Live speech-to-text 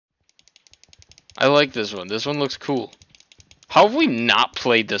I like this one. This one looks cool. How have we not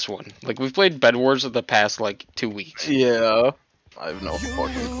played this one? Like, we've played Bed Wars of the past, like, 2 weeks. Yeah. I have no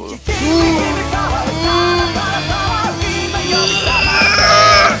fucking clue.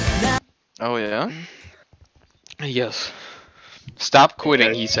 Oh, yeah? Yes. Stop quitting,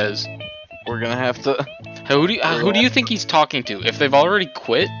 Okay. he says. We're gonna have to... Who do you think he's talking to? If they've already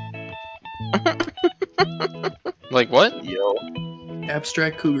quit? Like, what? Yo.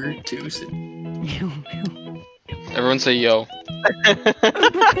 Abstract Cougar 2. Everyone say yo.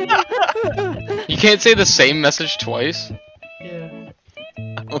 You can't say the same message twice. Yeah.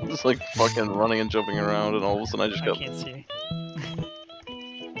 I was like fucking running and jumping around, and all of a sudden I just I got... can't see.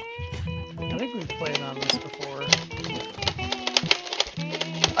 I think we've played on this before.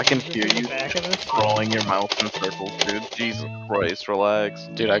 I can Is this hear in the you back of this? rolling your mouth in circles, dude. Jesus Christ, relax.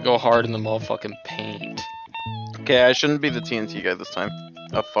 Dude, I go hard in the motherfucking paint. Okay, I shouldn't be the TNT guy this time.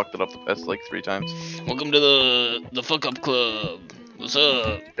 I've fucked it up the past like 3 times. Welcome to the fuck up club. What's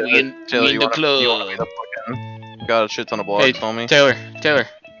up? Taylor, We in the you wanna be club. the fucking... Got a shit ton of blocks, Hey, homie. Taylor.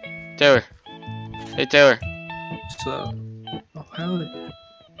 Hey, Taylor. So, oh hell yeah.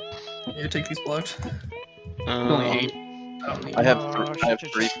 You take these blocks. Um, Only 8. I don't need I have, Oh, I have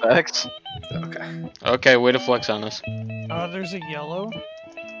shit, 3 shit. stacks. Okay. okay, way to flex on us. There's a yellow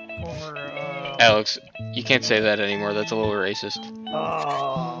over. Alex, you can't say that anymore. That's a little racist.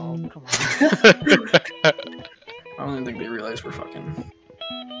 Oh, come on. I don't even think they realize we're fucking.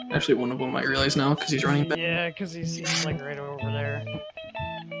 Actually, one of them might realize now because he's running back. Yeah, because he's like right over there.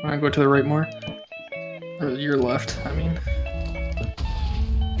 I'm gonna go to the right more. Or your left, I mean.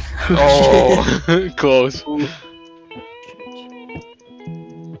 Oh, close.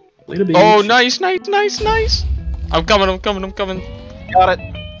 Later, bitch. Oh, nice. I'm coming. Got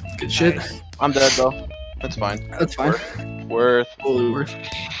it. Good shit. Nice. I'm dead though. That's fine. That's fine. Worth. Holy worth.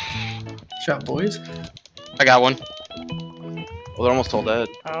 Shot, boys. I got one. Well, they're almost all dead.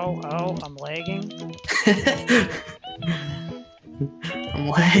 Oh, I'm lagging. I'm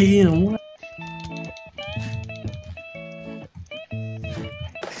laying.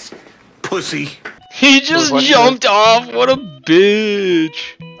 Pussy. He just What? jumped off. What a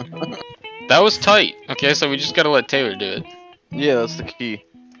bitch. That was tight. Okay, so we just gotta let Taylor do it. Yeah, that's the key.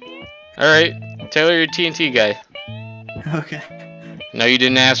 Alright, Taylor, you're TNT guy. Okay. No, you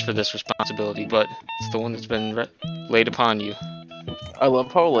didn't ask for this responsibility, but it's the one that's been laid upon you. I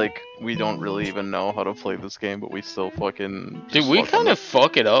love how, like, we don't really even know how to play this game, but we still fucking... Dude, we kind of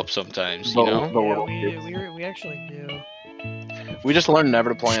fuck it up sometimes, you know? Yeah, we actually do. We just learned never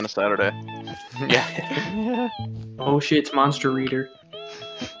to play on a Saturday. Yeah. Oh shit, it's Monster Reader.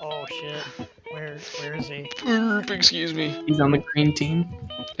 Oh shit. Where is he? Excuse me. He's on the green team.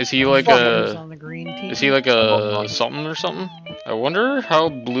 Is he like He's a... on the green team. Is he like a something or something? I wonder how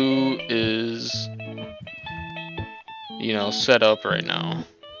blue is... You know, set up right now.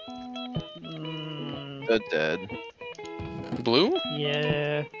 They're dead. Blue?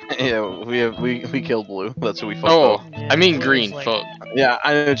 Yeah. Yeah, we killed blue. That's who we fucked Oh, up. Yeah, I mean Blue's green, like- fuck. Yeah,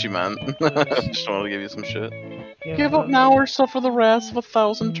 I know what you meant. I Blue's- just wanted to give you some shit. Yeah, Give up now or suffer the wrath of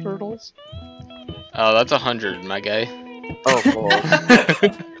 1,000 turtles. Oh, that's 100, my guy. Oh, well.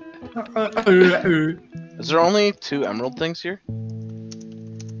 Is there only 2 emerald things here?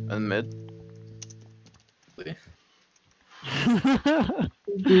 In mid?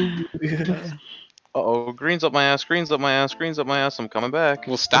 Uh-oh, green's up my ass, green's up my ass, green's up my ass, I'm coming back.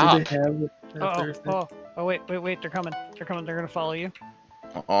 Well, stop. Oh, wait, they're coming. They're gonna follow you.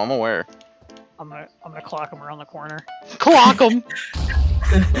 Oh, I'm aware. I'm gonna clock them around the corner. Clock him!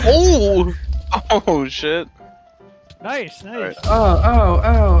 Oh! Oh, shit. Nice. Alright.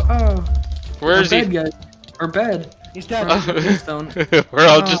 Oh. Where is he? Bed, guys. Or bed. He's dead. Stone. We're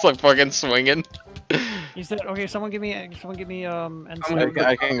all just like fucking swinging. He's dead. Okay, someone give me and I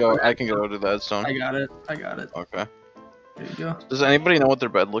can go to that stone. I got it. Okay. There you go. Does anybody know what their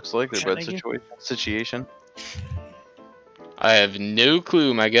bed looks like? Their bed Thank you. situation? I have no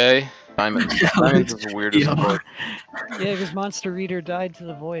clue, my guy. Diamonds. Diamonds is weird as Yeah. fuck. Yeah, because Monster Reader died to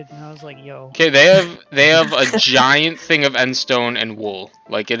the void, and I was like, yo. Okay, they have a giant thing of endstone and wool.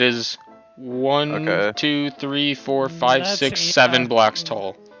 Like it is 1, Okay. 2, 3, 4, 5, That's- 6, yeah. 7 blocks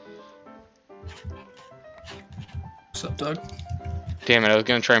tall. What's up, Doug? Damn it, I was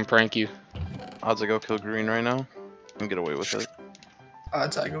gonna try and prank you. Odds I go kill green right now and get away with it.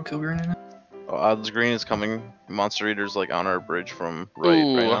 Odds I go kill green in it. Oh, odds green is coming. Monster Eater's like on our bridge from right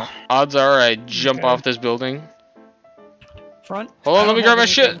Ooh, now. odds are I jump Okay. off this building. Front. Hold on, I let me don't grab my have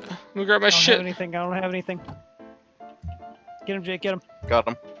shit. anything. Let me grab my I don't have shit. anything. I don't have anything. Get him, Jake. Get him. Got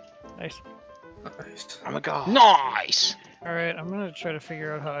him. Nice. Nice. Oh my god. Nice. All right, I'm gonna try to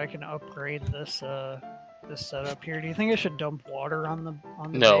figure out how I can upgrade this this setup here. Do you think I should dump water on the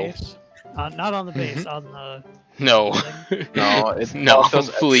No. base? Not on the base, on the. No. No, it's No, it does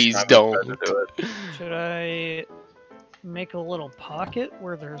every please time we try don't. to do it. Should I make a little pocket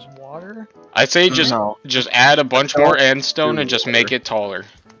where there's water? I'd say just No. add a bunch more andstone do and just water. make it taller.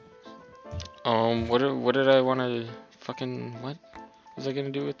 What did I want to fucking what was I gonna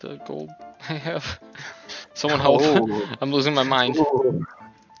do with the gold I have? Someone help! Oh. I'm losing my mind.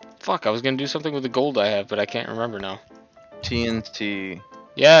 Fuck, I was gonna do something with the gold I have, but I can't remember now. TNT.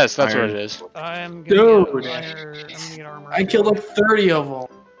 Yes, that's Iron. what it is. I'm Dude. gonna get armor. I killed like 30 of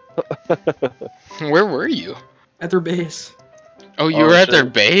them Where were you? at their base. Oh, you Oh, were at their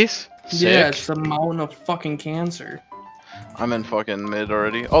shit. base? Yeah, Sick. it's a mountain of fucking cancer. I'm in fucking mid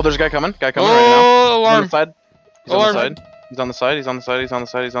already. Oh, there's a guy coming. Guy coming right Oh, now. He's on alarm! the side. He's Alarm. on the side. He's on the side. He's on the side. He's on the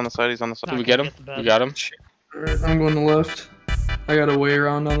side. He's on the side. He's on the side. He's on the side. Did we Not get gonna him? get the We bed. got him. Alright, I'm going to left. I got a way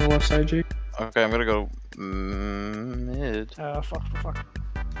around on the left side, Jake. Okay, I'm gonna go mid. Fuck.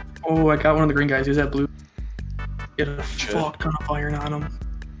 Oh, I got one of the green guys. He's at blue. Get a Shit. fuck ton of iron on him.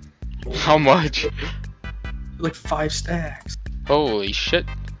 How much? Like 5 stacks. Holy shit.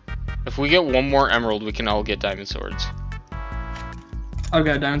 If we get one more emerald, we can all get diamond swords. I've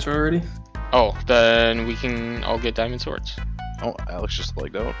got diamond sword already. Oh, then we can all get diamond swords. Oh, Alex just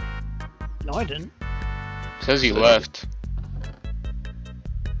lagged out. No, I didn't. Says he So- left.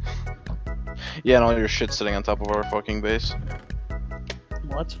 Yeah, and all your shit's sitting on top of our fucking base.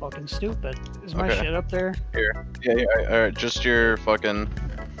 Well, that's fucking stupid. Is my Okay. shit up there? Yeah, alright, just your fucking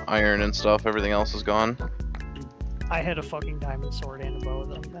iron and stuff. Everything else is gone. I had a fucking diamond sword and a bow.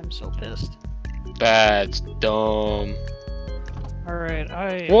 I'm so pissed. That's dumb.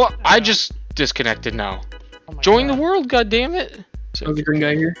 Alright, Well, I just disconnected now. oh my Join the God. world, goddammit! There's a green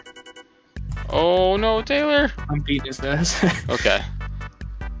guy here. Oh no, Taylor! I'm beating his ass. Okay.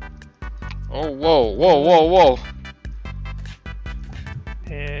 Oh, whoa.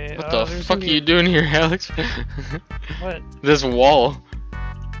 Hey, What the there's fuck are gonna be- you doing here, Alex? What? This wall.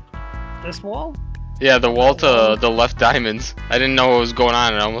 This wall? Yeah, the wall to the left diamonds. I didn't know what was going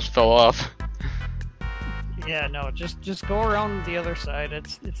on and I almost fell off. Yeah, no, just go around the other side.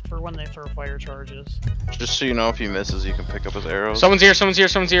 It's for when they throw fire charges. Just so you know, if he misses, you can pick up his arrows. Someone's here. Someone's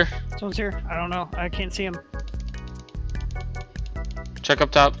here. I don't know. I can't see him. Check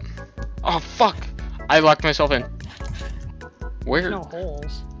up top. Oh, fuck! I locked myself in. Where? There's no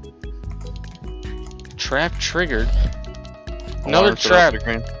holes. Trap triggered. Alarm Another set off trap. the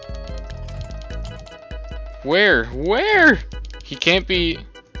green. Where? He can't be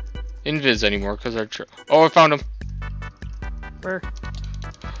invis anymore because our oh, I found him. Where?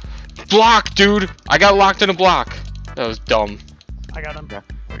 Block, dude! I got locked in a block. That was dumb. I got him.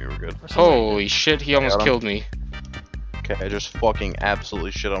 Oh, you were good. Or somebody- Holy shit, he almost Got him. killed me. Okay, I just fucking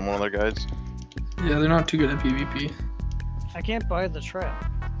absolutely shit on one of their guys. Yeah, they're not too good at PvP. I can't buy the trap.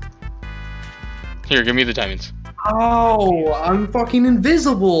 Here, give me the diamonds. Oh, I'm fucking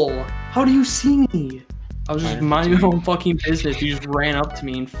invisible. How do you see me? I was just Fine. minding my own fucking business. You just ran up to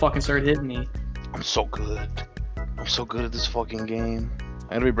me and fucking started hitting me. I'm so good. I'm so good at this fucking game.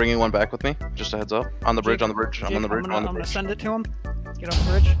 I'm gonna be bringing one back with me. Just a heads up. On the bridge, on the bridge. I'm Jake, on the bridge, I'm on the gonna bridge. send it to him. Get off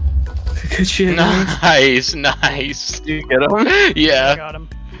the bridge. Good shit. man. Nice. Do you get him? I Yeah. got him.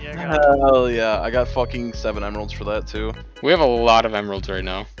 Yeah, I got him. Hell yeah. I got fucking 7 emeralds for that too. We have a lot of emeralds right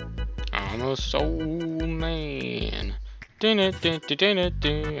now. I'm a soul man. I'm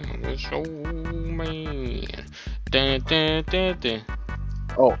a soul man.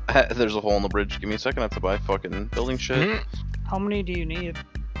 Oh, there's a hole in the bridge. Give me a second. I have to buy fucking building shit. Mhm. How many do you need?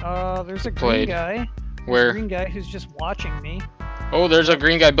 There's a green Played. guy. There's a Where? green guy who's just watching me. Oh, there's a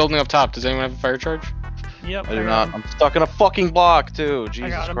green guy building up top. Does anyone have a fire charge? Yep. I do got not. him. I'm stuck in a fucking block too.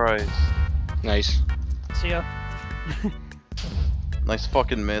 Jesus got him. Christ. Nice. See ya. Nice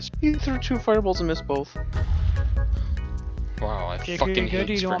fucking miss. You threw 2 fireballs and missed both. Wow, I Jake, fucking are you good? hate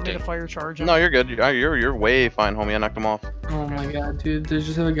You don't want me to sprinting. fire charge him? No, you're good. You're way fine, homie. I knocked him off. Oh my god, dude. There's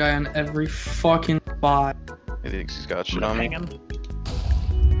just a guy on every fucking spot. He thinks he's got I'm shit gonna on ping me. him.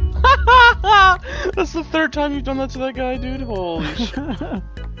 That's the 3rd time you've done that to that guy, dude. Holy shit.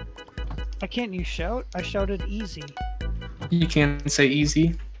 Why can't you shout? I shouted easy. You can't say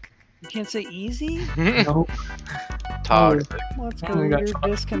easy. You can't say easy? No. Toxic. Let's Oh go. my God, You're fuck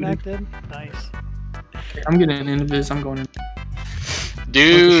you. disconnected. Nice. I'm getting an invis. I'm going in.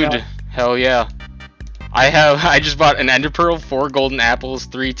 Dude, shot. hell yeah. I just bought an ender pearl, 4 golden apples,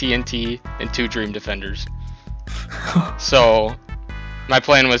 3 TNT, and 2 dream defenders. So, my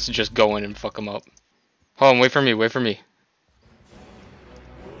plan was to just go in and fuck them up. Hold on, wait for me.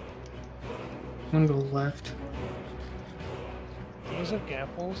 I'm gonna go left. Those are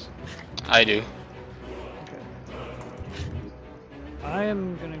gapples. I do. Okay. I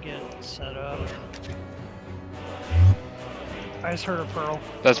am gonna get set up. I just heard a pearl.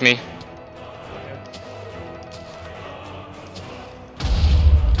 That's me. Okay.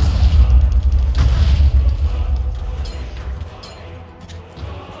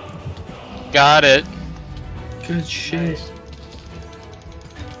 Got it. Good shit. Nice.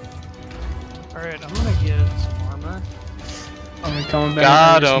 Alright, I'm gonna get some armor. I'm coming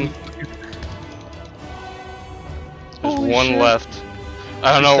back. Got him. There's Holy one shit. left.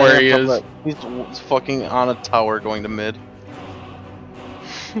 I don't know where he is. He's fucking on a tower going to mid.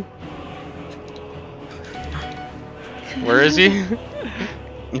 Where is he?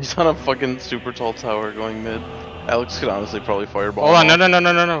 He's on a fucking super tall tower going mid. Alex could honestly probably fireball. Hold on, him no,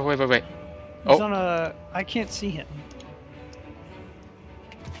 off. no. Wait. He's Oh. on a... I can't see him.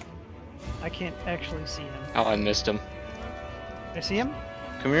 I can't actually see him. Oh, I missed him. I see him?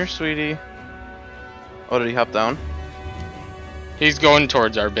 Come here, sweetie. Oh, did he hop down? He's going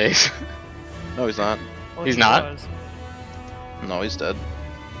towards our base. No, he's not. Oh, He's he not? was. No, he's dead.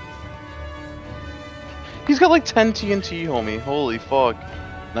 He's got like 10 TNT, homie. Holy fuck.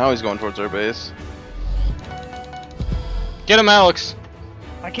 Now he's going towards our base. Get him, Alex.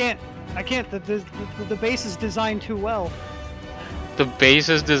 I can't. The base is designed too well. The base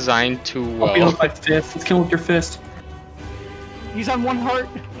is designed too I'll kill him well. with my fist. Let's kill him with your fist. He's on one heart.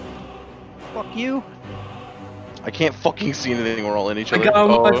 Fuck you. I can't fucking see anything. We're all in each I other. got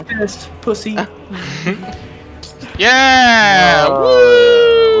him Oh. with my fist, pussy. Yeah!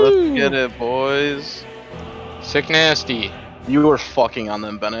 Let's Woo! get it, boys. Sick nasty. You were fucking on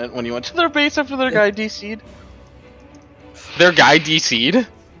them, Bennett, when you went to their base after their guy DC'd. Their guy DC'd?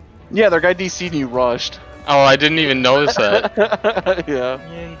 Yeah, their guy DC'd and you rushed. Oh, I didn't even notice that. Yeah.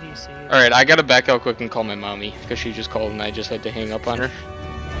 Yeah, DC. Alright, I gotta back out quick and call my mommy, because she just called and I just had to hang up on her.